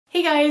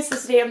Hey guys, so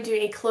today I'm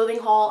doing a clothing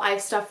haul. I have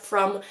stuff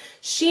from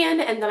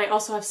Shein and then I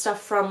also have stuff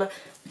from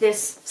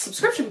this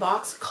subscription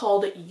box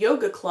called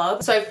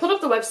Yogaclub. So I've pulled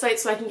up the website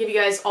so I can give you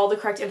guys all the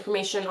correct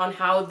information on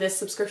how this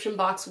subscription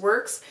box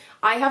works.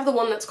 I have the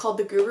one that's called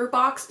the Guru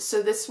box,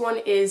 so this one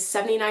is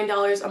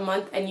 $79 a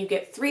month and you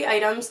get 3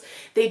 items.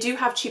 They do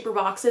have cheaper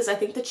boxes. I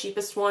think the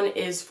cheapest one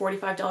is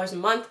 $45 a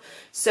month.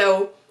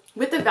 So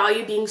with the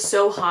value being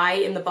so high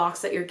in the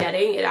box that you're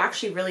getting, it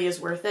actually really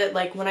is worth it.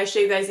 Like when I show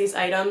you guys these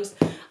items,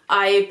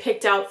 I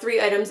picked out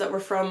 3 items that were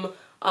from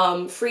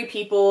Free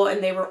People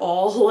and they were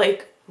all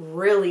like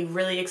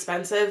really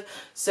expensive.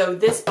 So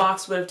this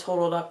box would have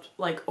totaled up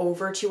like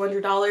over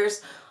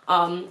 $200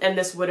 and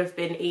this would have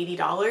been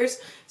 $80.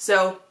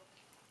 So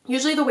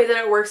usually the way that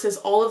it works is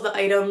all of the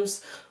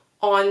items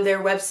on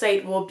their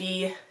website will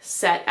be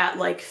set at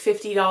like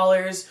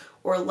 $50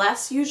 or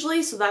less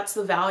usually, so that's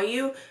the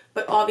value.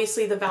 But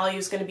obviously the value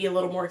is going to be a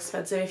little more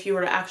expensive if you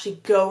were to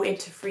actually go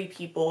into Free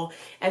People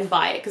and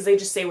buy it, because they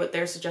just say what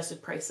their suggested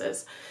price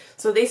is.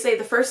 So they say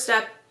the first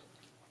step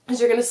is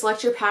you're going to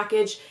select your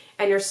package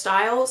and your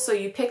style. So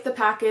you pick the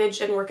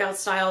package and workout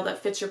style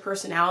that fits your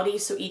personality,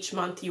 so each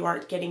month you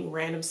aren't getting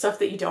random stuff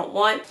that you don't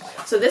want.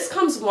 So this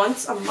comes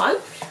once a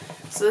month.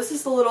 So this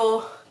is the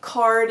little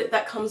card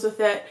that comes with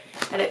it,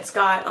 and it's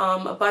got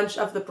a bunch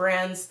of the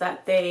brands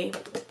that they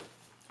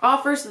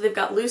offer. So they've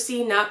got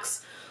Lucy,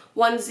 Nux,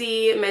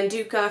 Onesie,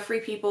 Manduka, Free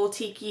People,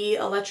 Tiki,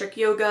 Electric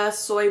Yoga,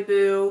 Soy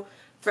Boo,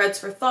 Threads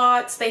for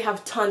Thoughts. They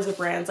have tons of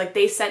brands. Like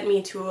they sent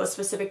me to a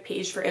specific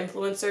page for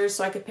influencers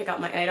so I could pick out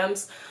my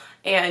items,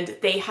 and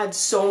they had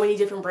so many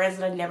different brands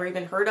that I'd never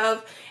even heard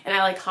of, and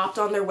I like hopped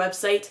on their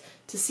website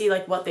to see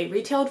like what they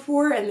retailed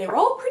for, and they were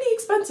all pretty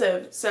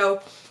expensive.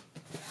 So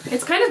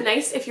it's kind of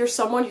nice if you're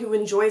someone who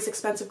enjoys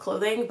expensive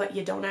clothing but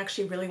you don't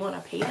actually really want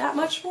to pay that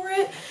much for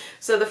it.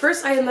 So the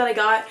first item that I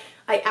got,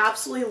 I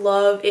absolutely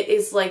love. It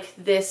is like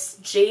this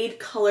jade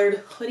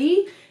colored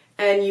hoodie,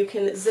 and you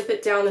can zip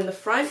it down in the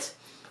front.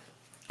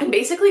 And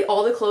basically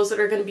all the clothes that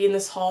are going to be in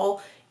this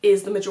haul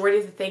is the majority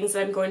of the things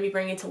that I'm going to be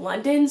bringing to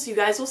London. So you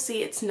guys will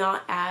see it's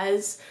not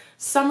as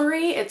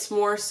summery. It's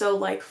more so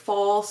like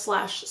fall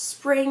 /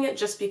 spring,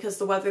 just because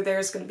the weather there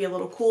is going to be a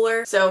little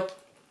cooler. So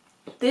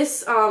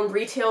this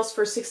retails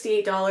for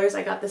 $68.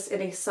 I got this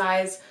in a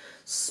size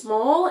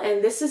small,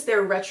 and this is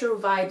their Retro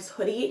Vibes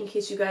hoodie in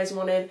case you guys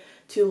wanted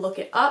to look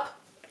it up.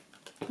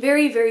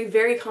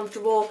 Very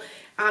comfortable.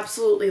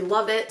 Absolutely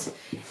love it.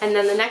 And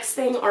then the next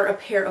thing are a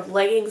pair of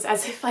leggings,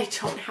 as if I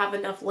don't have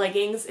enough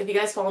leggings. If you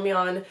guys follow me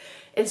on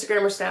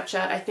Instagram or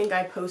Snapchat, I think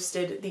I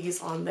posted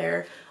these on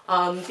there.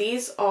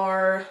 These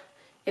are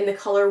in the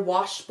color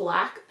washed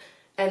black,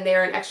 and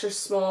they're an extra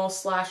small /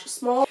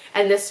 small,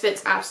 and this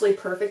fits absolutely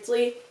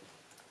perfectly.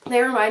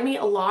 They remind me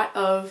a lot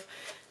of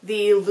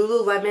the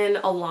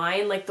Lululemon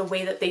Align, like the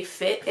way that they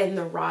fit and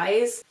the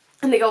rise.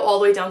 And they go all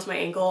the way down to my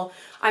ankle.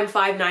 I'm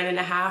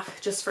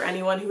 5'9½", just for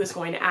anyone who is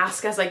going to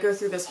ask as I go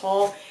through this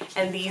haul.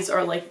 And these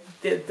are like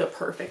the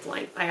perfect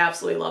length. I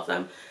absolutely love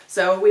them.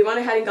 So we went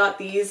ahead and got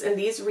these, and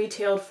these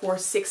retailed for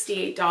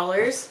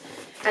 $68.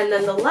 And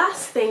then the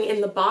last thing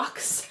in the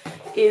box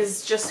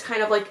is just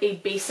kind of like a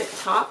basic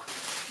top.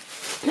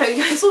 Now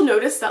you guys will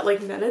notice that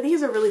like none of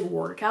these are really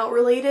workout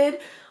related.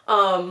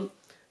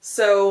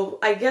 So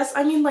I guess,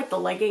 I mean, like the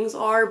leggings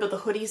are, but the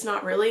hoodie's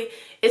not really.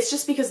 It's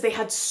just because they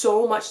had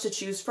so much to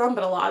choose from,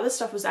 but a lot of the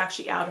stuff was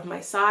actually out of my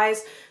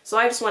size. So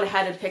I just went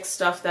ahead and picked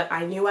stuff that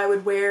I knew I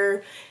would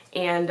wear,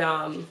 and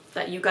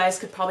that you guys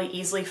could probably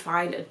easily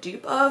find a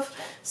dupe of.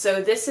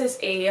 So this is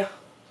a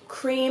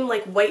cream,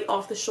 like white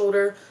off the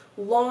shoulder,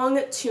 long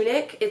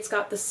tunic. It's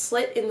got the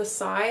slit in the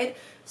side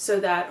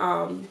so that,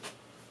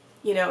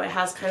 you know, it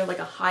has kind of like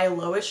a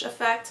high-lowish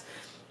effect.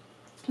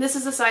 This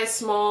is a size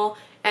small,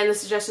 and the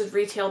suggested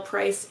retail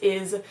price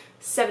is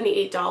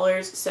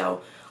 $78.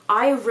 So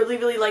I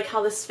really like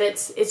how this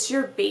fits. It's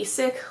your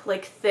basic,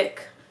 like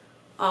thick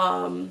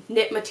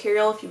knit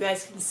material. If you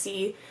guys can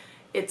see,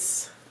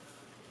 it's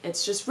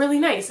just really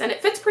nice, and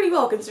it fits pretty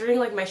well considering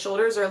like my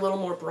shoulders are a little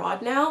more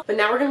broad now. But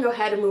now we're gonna go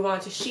ahead and move on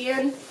to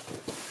Shein.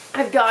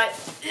 I've got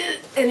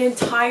an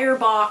entire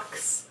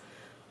box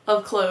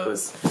of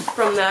clothes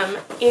from them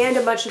and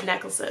a bunch of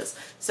necklaces.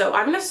 So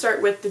I'm gonna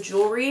start with the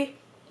jewelry,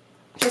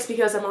 just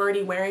because I'm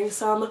already wearing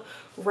some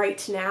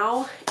right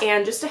now.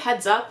 And just a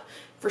heads up,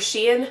 for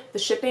Shein, the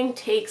shipping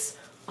takes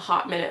a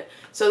hot minute.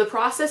 So the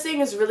processing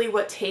is really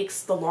what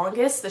takes the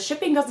longest. The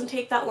shipping doesn't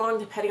take that long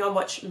depending on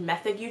which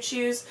method you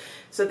choose.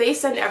 So they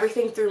send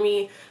everything through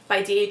me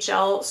by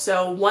DHL.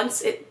 So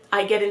once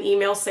I get an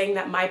email saying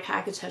that my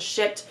package has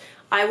shipped,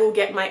 I will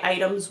get my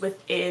items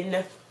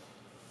within,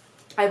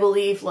 I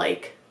believe,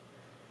 like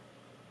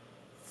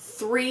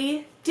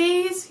 3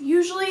 days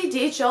usually.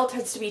 DHL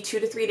tends to be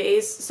 2 to 3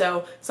 days,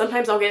 so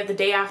sometimes I'll get it the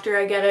day after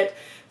I get it,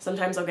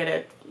 sometimes I'll get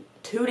it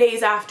 2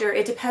 days after.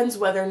 It depends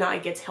whether or not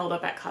it gets held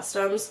up at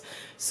customs.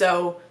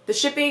 So the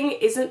shipping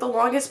isn't the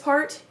longest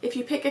part if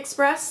you pick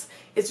Express.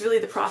 It's really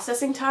the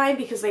processing time,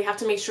 because they have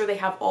to make sure they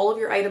have all of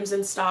your items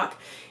in stock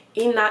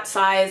in that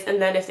size,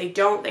 and then if they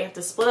don't, they have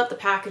to split up the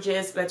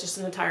packages. That's just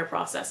an entire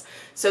process.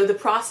 So the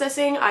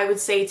processing, I would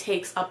say,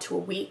 takes up to a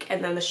week,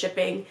 and then the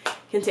shipping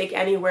can take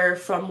anywhere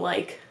from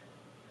like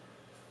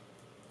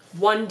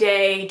 1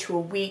 day to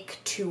a week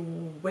to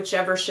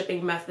whichever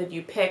shipping method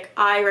you pick.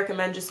 I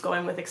recommend just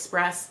going with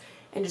express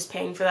and just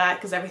paying for that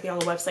because everything on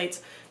the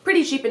website's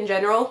pretty cheap in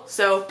general.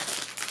 So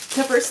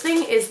the first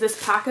thing is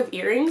this pack of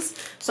earrings.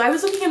 So I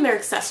was looking in their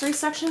accessory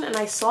section and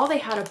I saw they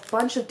had a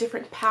bunch of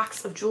different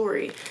packs of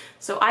jewelry.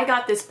 So I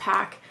got this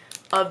pack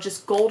of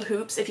just gold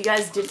hoops. If you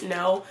guys didn't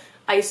know,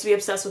 I used to be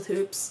obsessed with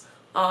hoops.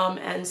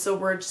 And so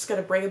we're just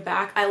gonna bring it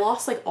back. I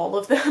lost like all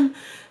of them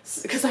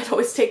because I'd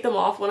always take them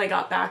off when I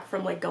got back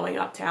from like going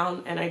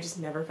uptown, and I just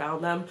never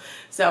found them.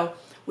 So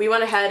we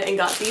went ahead and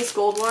got these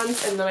gold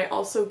ones, and then I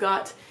also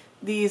got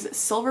these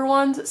silver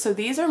ones. So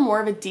these are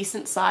more of a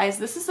decent size.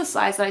 This is the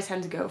size that I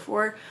tend to go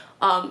for.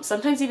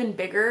 Sometimes even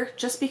bigger,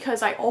 just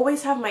because I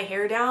always have my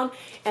hair down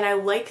and I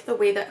like the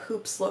way that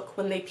hoops look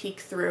when they peek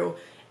through,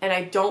 and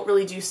I don't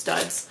really do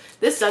studs.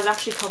 This does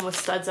actually come with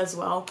studs as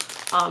well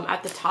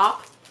at the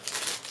top.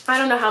 I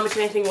don't know how much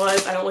anything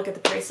was. I don't look at the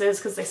prices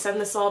because they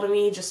send this all to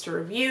me just to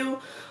review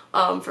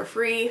for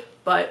free.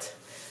 But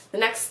the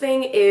next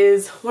thing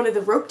is one of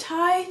the rope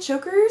tie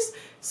chokers.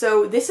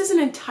 So this is an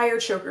entire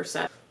choker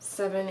set.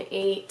 7,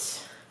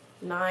 8,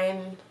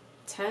 9,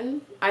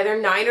 10,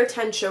 either 9 or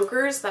 10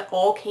 chokers that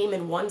all came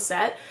in one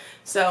set.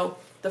 So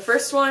the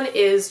first one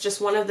is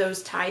just one of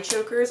those tie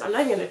chokers. I'm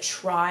not even gonna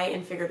try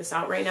and figure this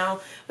out right now,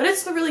 but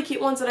it's the really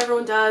cute ones that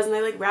everyone does, and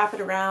they like wrap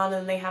it around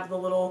and they have the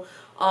little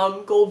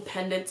gold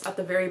pendants at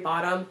the very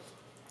bottom.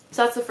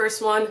 So that's the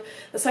first one.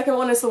 The second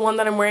one is the one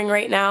that I'm wearing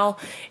right now.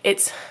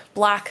 It's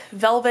black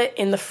velvet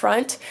in the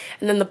front,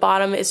 and then the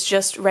bottom is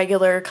just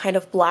regular kind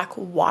of black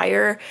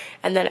wire,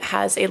 and then it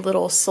has a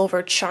little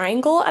silver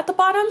triangle at the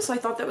bottom, so I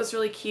thought that was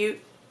really cute.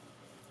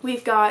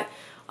 We've got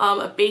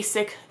a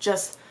basic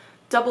just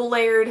double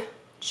layered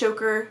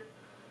choker,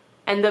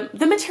 and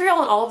the material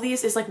on all of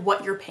these is like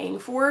what you're paying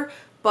for,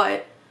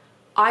 but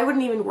I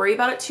wouldn't even worry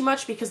about it too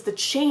much because the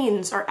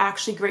chains are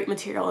actually great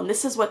material, and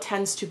this is what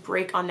tends to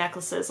break on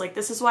necklaces. Like,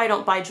 this is why I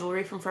don't buy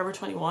jewelry from Forever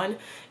 21,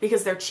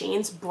 because their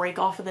chains break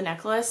off of the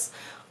necklace.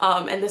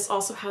 And this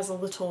also has a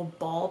little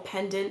ball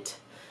pendant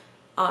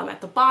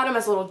at the bottom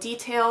as a little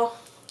detail.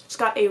 It's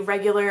got a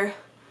regular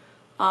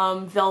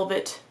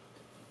velvet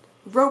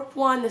rope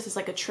one. This is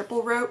like a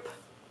triple rope.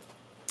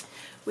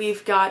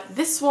 We've got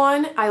this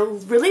one. I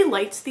really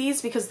liked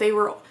these because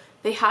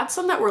they had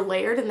some that were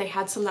layered and they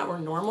had some that were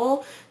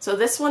normal. So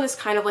this one is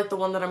kind of like the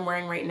one that I'm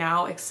wearing right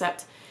now,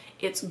 except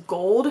it's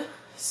gold.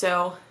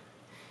 So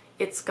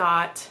it's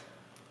got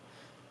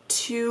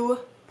 2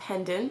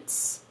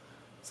 pendants.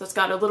 So it's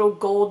got a little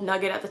gold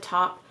nugget at the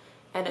top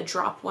and a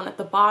drop one at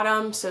the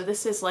bottom. So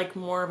this is like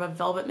more of a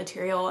velvet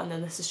material, and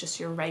then this is just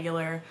your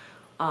regular,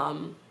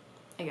 I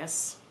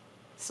guess,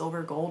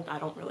 silver gold. I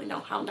don't really know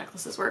how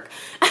necklaces work.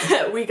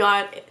 We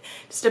got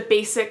just a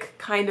basic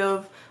kind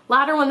of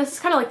ladder one. This is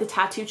kind of like the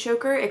tattoo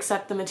choker,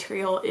 except the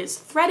material is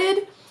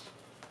threaded.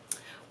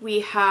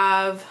 We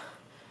have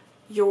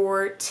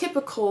your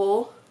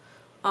typical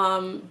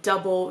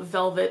double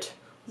velvet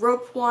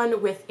rope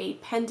one with a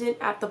pendant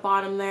at the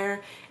bottom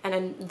there, and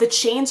then the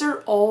chains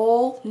are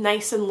all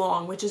nice and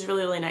long, which is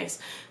really, really nice.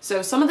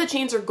 So some of the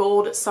chains are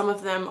gold, some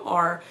of them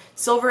are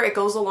silver. It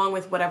goes along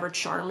with whatever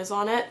charm is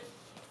on it.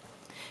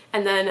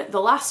 And then the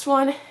last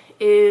one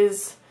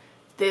is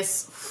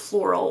this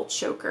floral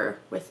choker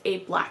with a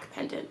black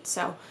pendant.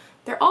 So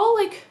they're all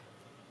like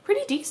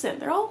pretty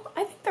decent. I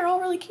think they're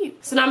all really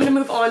cute. So now I'm gonna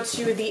move on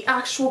to the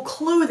actual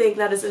clothing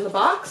that is in the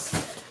box.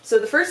 So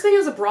the first thing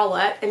is a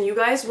bralette, and you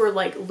guys were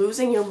like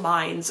losing your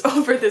minds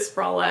over this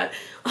bralette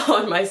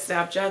on my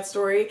Snapchat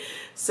story.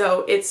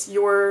 So it's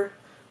your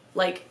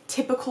like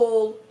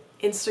typical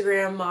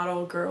Instagram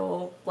model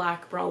girl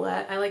black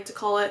bralette, I like to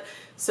call it.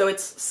 So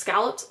it's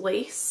scalloped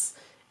lace,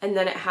 and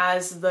then it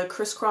has the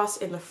crisscross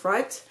in the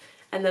front,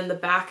 and then the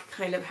back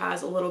kind of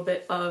has a little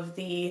bit of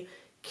the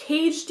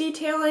cage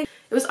detailing.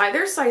 It was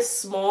either size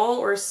small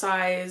or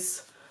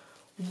size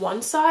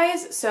 1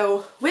 size.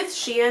 So with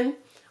Shein,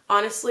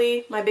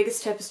 honestly, my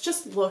biggest tip is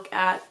just look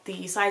at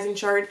the sizing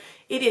chart.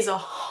 It is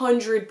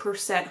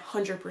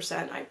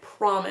 100%, I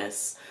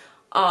promise,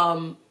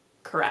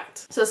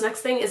 correct. So this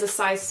next thing is a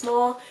size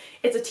small.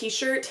 It's a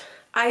t-shirt.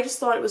 I just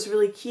thought it was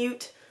really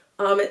cute.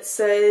 It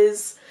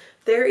says,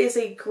 "There is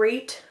a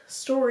great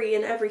story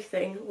in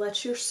everything.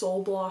 Let your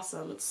soul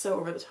blossom." It's so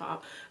over the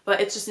top, but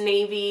it's just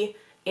navy,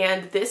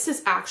 and this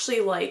is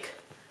actually like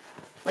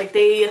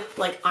they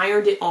like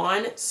ironed it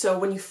on, so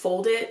when you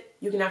fold it,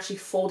 you can actually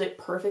fold it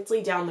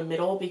perfectly down the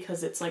middle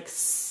because it's like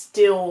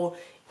still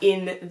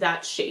in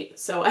that shape.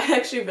 So I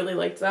actually really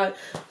liked that.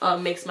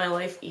 Makes my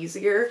life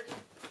easier.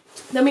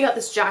 Then we got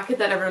this jacket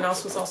that everyone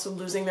else was also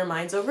losing their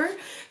minds over.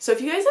 So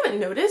if you guys haven't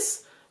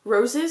noticed,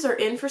 roses are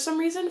in for some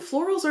reason.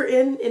 Florals are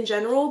in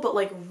general, but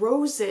like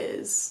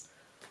roses.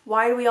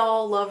 Why do we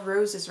all love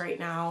roses right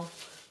now?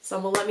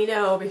 Someone let me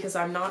know because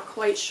I'm not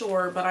quite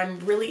sure, but I'm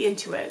really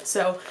into it.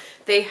 So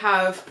they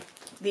have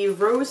the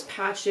rose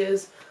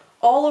patches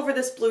all over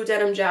this blue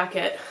denim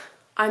jacket.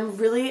 I'm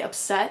really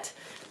upset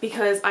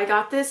because I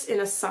got this in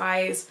a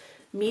size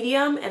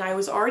medium and I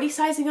was already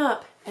sizing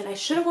up, and I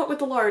should have went with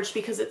the large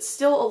because it's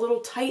still a little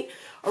tight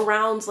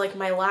around like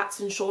my lats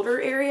and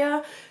shoulder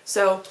area.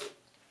 So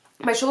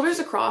my shoulders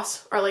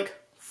across are like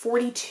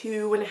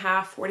 42 and a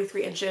half,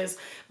 43 inches.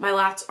 My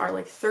lats are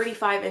like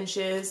 35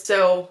 inches.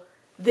 So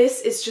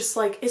this is just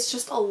like, it's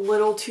just a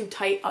little too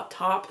tight up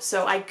top.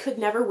 So I could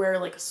never wear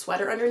like a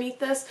sweater underneath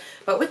this,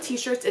 but with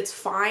t-shirts, it's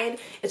fine.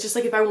 It's just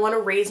like if I want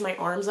to raise my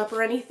arms up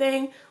or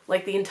anything,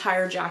 like the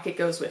entire jacket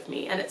goes with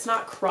me, and it's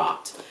not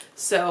cropped.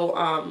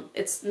 So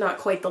it's not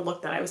quite the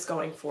look that I was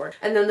going for.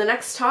 And then the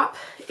next top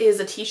is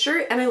a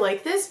t-shirt, and I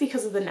like this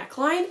because of the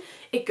neckline.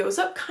 It goes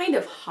up kind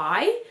of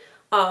high.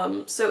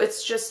 So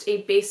it's just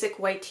a basic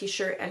white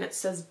t-shirt, and it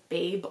says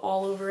Babe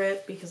all over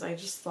it because I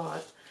just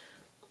thought,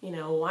 you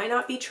know, why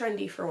not be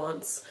trendy for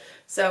once?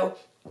 So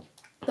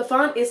the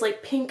font is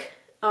like pink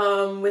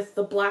with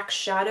the black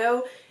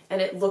shadow,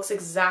 and it looks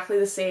exactly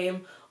the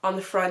same on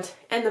the front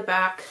and the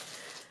back.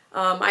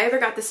 I either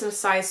got this in a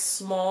size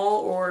small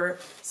or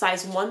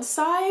size 1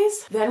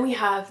 size. Then we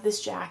have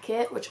this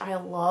jacket, which I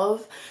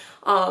love.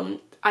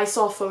 I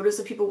saw photos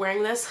of people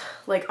wearing this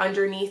like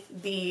underneath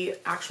the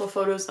actual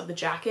photos of the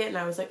jacket, and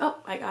I was like, oh,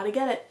 I gotta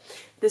get it.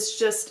 This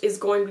just is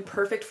going to be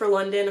perfect for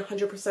London,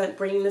 100%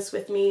 bringing this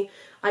with me.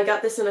 I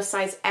got this in a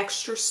size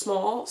extra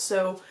small,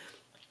 so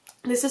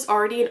this is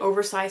already an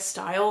oversized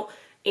style,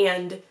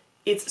 and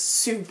it's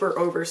super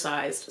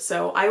oversized.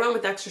 So I went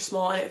with extra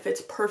small, and it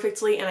fits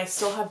perfectly, and I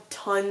still have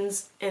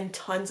tons and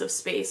tons of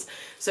space.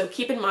 So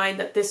keep in mind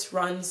that this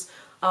runs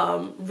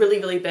really,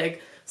 really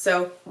big.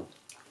 So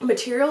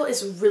material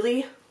is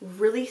really,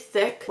 really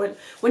thick.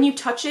 When you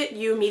touch it,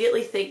 you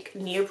immediately think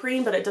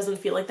neoprene, but it doesn't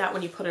feel like that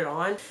when you put it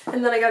on.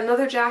 And then I got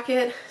another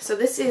jacket. So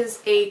this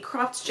is a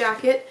cropped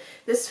jacket.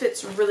 This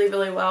fits really,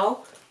 really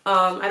well.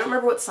 I don't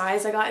remember what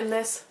size I got in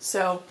this,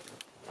 so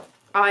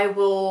I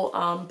will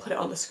put it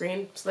on the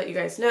screen so that you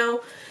guys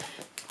know.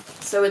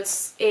 So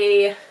it's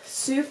a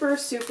super,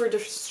 super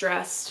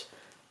distressed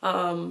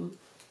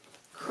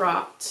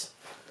cropped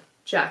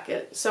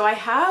jacket. So I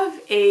have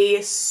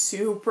a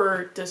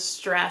super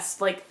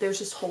distressed, like there's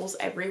just holes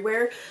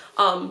everywhere,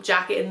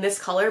 jacket in this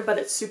color, but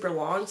it's super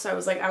long. So I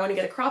was like, I want to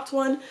get a cropped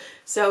one.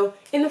 So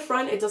in the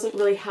front, it doesn't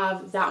really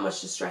have that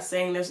much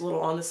distressing. There's a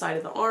little on the side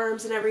of the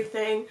arms and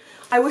everything.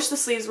 I wish the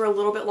sleeves were a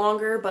little bit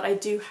longer, but I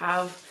do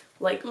have,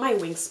 like, my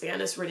wingspan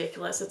is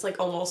ridiculous. It's like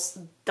almost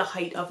the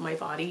height of my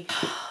body.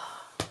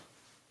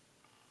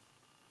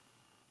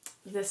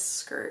 This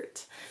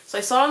skirt. So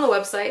I saw it on the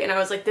website and I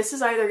was like, this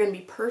is either going to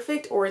be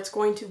perfect or it's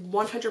going to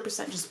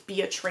 100% just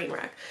be a train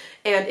wreck.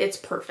 And it's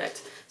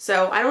perfect.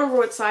 So I don't remember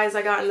what size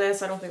I got in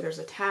this. I don't think there's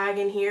a tag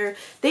in here.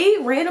 They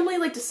randomly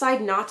like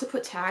decide not to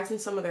put tags in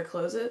some of their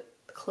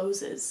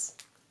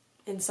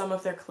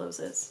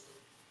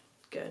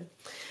Good.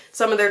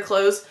 Some of their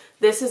clothes.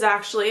 This is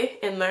actually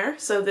in there.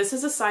 So this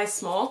is a size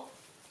small.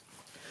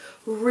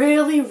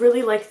 Really,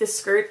 really like this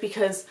skirt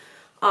because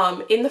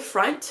in the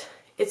front,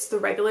 it's the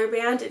regular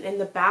band, and in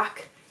the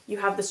back, you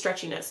have the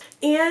stretchiness.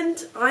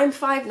 And I'm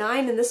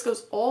 5'9", and this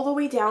goes all the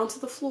way down to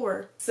the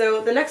floor.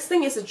 So the next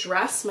thing is a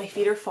dress. My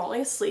feet are falling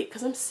asleep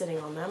because I'm sitting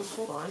on them.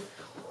 Hold on.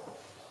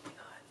 Oh my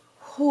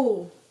god.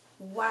 Oh,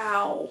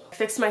 wow. I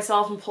fixed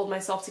myself and pulled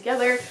myself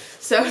together.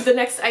 So the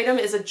next item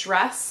is a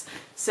dress.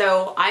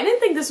 So I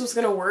didn't think this was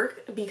gonna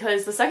work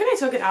because the second I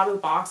took it out of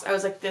the box, I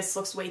was like, this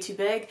looks way too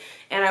big.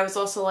 And I was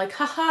also like,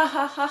 ha ha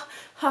ha ha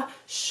ha,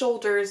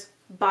 shoulders,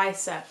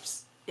 biceps.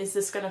 Is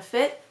this gonna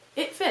fit?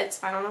 It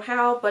fits. I don't know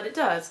how, but it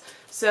does.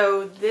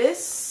 So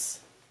this,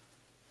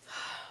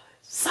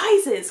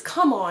 sizes,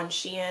 come on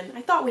Shein.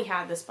 I thought we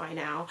had this by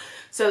now.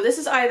 So this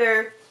is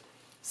either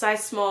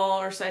size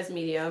small or size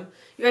medium.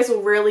 You guys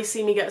will rarely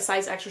see me get a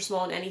size extra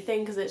small in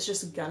anything because it's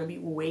just gonna be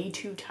way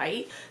too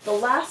tight. The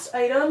last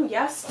item,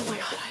 yes, oh my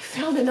god, I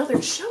found another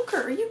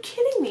choker. Are you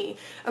kidding me?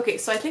 Okay,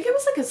 so I think it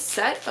was like a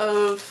set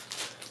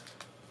of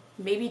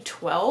maybe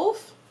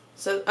 12.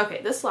 So,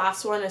 okay, this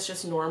last one is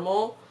just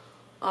normal.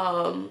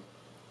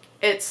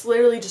 It's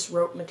literally just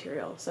rope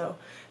material. So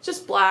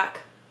just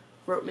black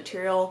rope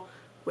material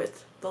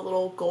with the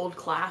little gold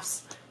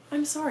clasps.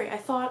 I'm sorry, I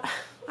thought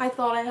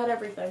I had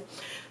everything.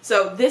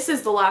 So this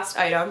is the last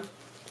item.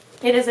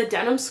 It is a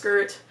denim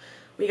skirt.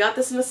 We got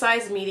this in a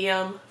size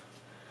medium.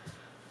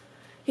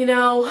 You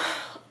know,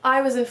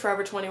 I was in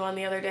Forever 21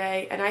 the other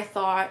day and I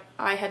thought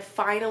I had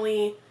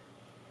finally,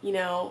 you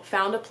know,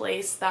 found a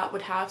place that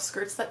would have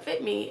skirts that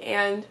fit me,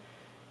 and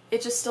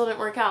it just still didn't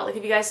work out. Like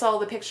if you guys saw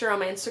the picture on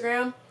my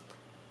Instagram,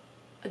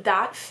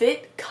 that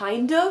fit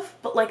kind of,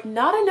 but like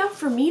not enough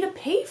for me to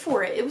pay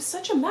for it. It was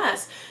such a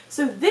mess.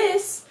 So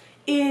this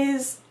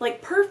is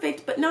like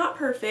perfect, but not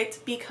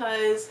perfect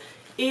because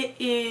it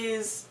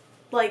is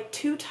like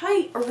too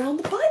tight around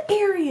the butt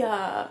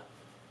area.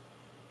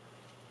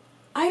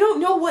 I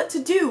don't know what to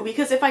do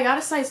because if I got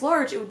a size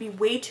large, it would be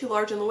way too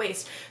large on the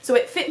waist. So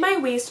it fit my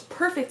waist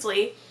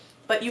perfectly,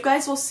 But you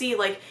guys will see,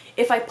 like,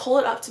 if I pull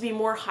it up to be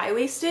more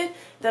high-waisted,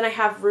 then I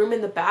have room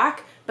in the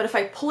back. But if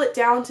I pull it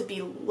down to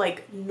be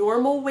like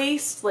normal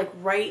waist, like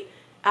right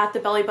at the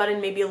belly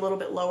button, maybe a little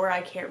bit lower,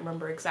 I can't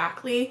remember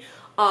exactly,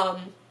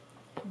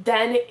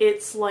 then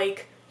it's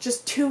like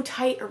just too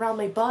tight around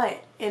my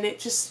butt and it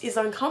just is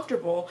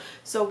uncomfortable.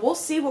 So we'll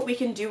see what we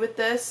can do with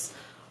this.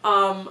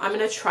 I'm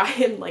gonna try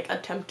and like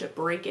attempt to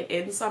break it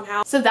in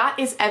somehow. So that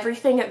is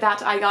everything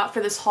that I got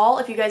for this haul.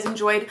 If you guys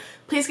enjoyed,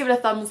 please give it a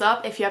thumbs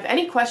up. If you have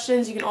any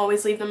questions, you can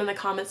always leave them in the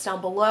comments down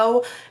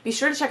below. Be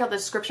sure to check out the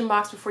description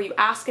box before you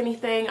ask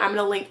anything. I'm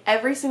gonna link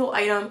every single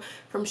item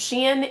from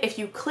Shein. If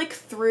you click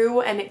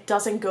through and it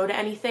doesn't go to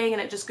anything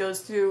and it just goes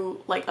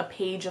through like a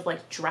page of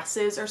like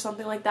dresses or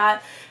something like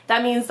that,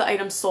 that means the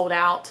item's sold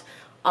out.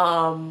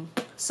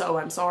 So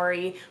I'm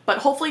sorry, but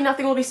hopefully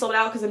nothing will be sold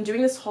out because I'm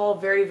doing this haul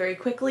very, very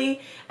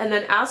quickly. And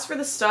then as for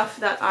the stuff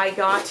that I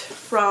got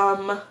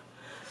from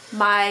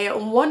my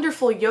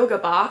wonderful yoga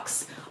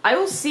box, I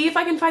will see if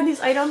I can find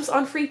these items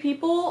on Free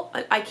People.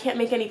 I can't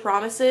make any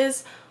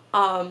promises.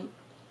 Yeah,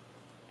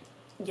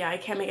 I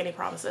can't make any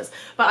promises,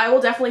 but I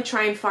will definitely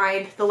try and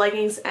find the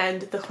leggings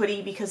and the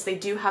hoodie because they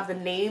do have the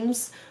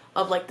names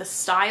of like the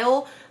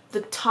style.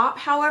 The top,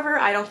 however,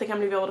 I don't think I'm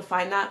going to be able to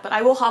find that, but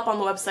I will hop on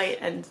the website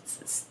and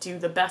do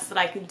the best that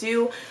I can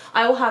do.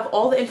 I will have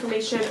all the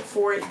information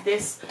for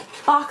this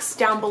box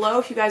down below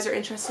if you guys are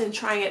interested in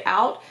trying it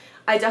out.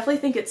 I definitely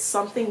think it's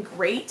something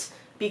great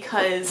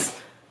because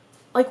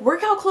like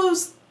workout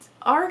clothes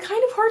are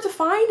kind of hard to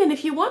find, and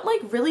if you want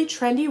like really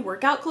trendy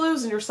workout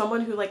clothes and you're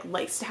someone who like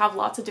likes to have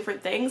lots of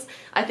different things,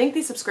 I think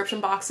these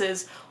subscription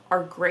boxes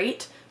are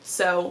great.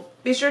 So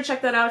be sure to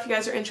check that out if you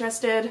guys are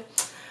interested.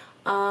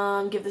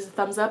 Give this a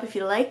thumbs up if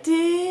you liked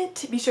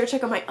it. Be sure to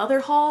check out my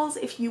other hauls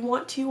if you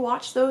want to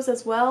watch those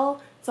as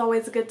well. It's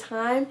always a good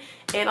time.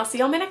 And I'll see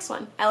you on my next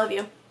one. I love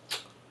you.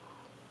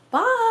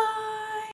 Bye!